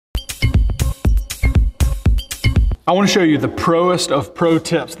I want to show you the proest of pro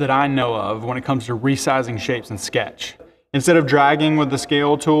tips that I know of when it comes to resizing shapes in Sketch. Instead of dragging with the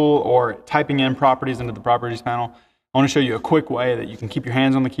scale tool or typing in properties into the properties panel, I want to show you a quick way that you can keep your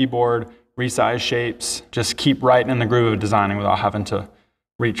hands on the keyboard, resize shapes, just keep right in the groove of designing without having to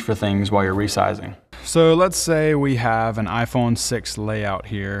reach for things while you're resizing. So let's say we have an iPhone 6 layout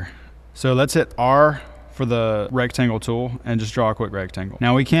here. So let's hit R for the rectangle tool and just draw a quick rectangle.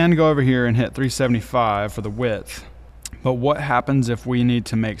 Now we can go over here and hit 375 for the width. But what happens if we need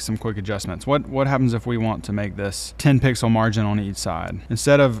to make some quick adjustments? What happens if we want to make this 10 pixel margin on each side?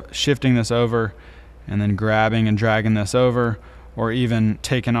 Instead of shifting this over and then grabbing and dragging this over, or even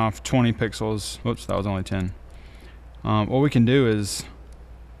taking off 20 pixels, whoops, that was only 10. What we can do is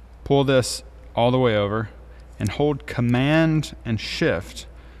pull this all the way over and hold Command and Shift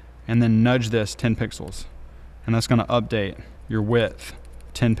and then nudge this 10 pixels. And that's gonna update your width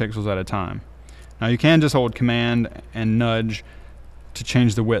 10 pixels at a time. Now you can just hold Command and nudge to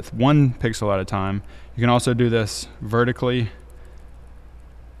change the width 1 pixel at a time. You can also do this vertically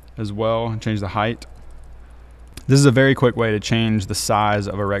as well and change the height. This is a very quick way to change the size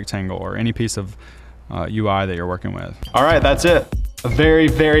of a rectangle or any piece of UI that you're working with. All right, that's it. A very,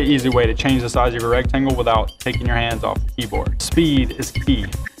 very easy way to change the size of your rectangle without taking your hands off the keyboard. Speed is key.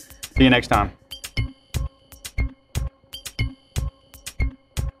 See you next time.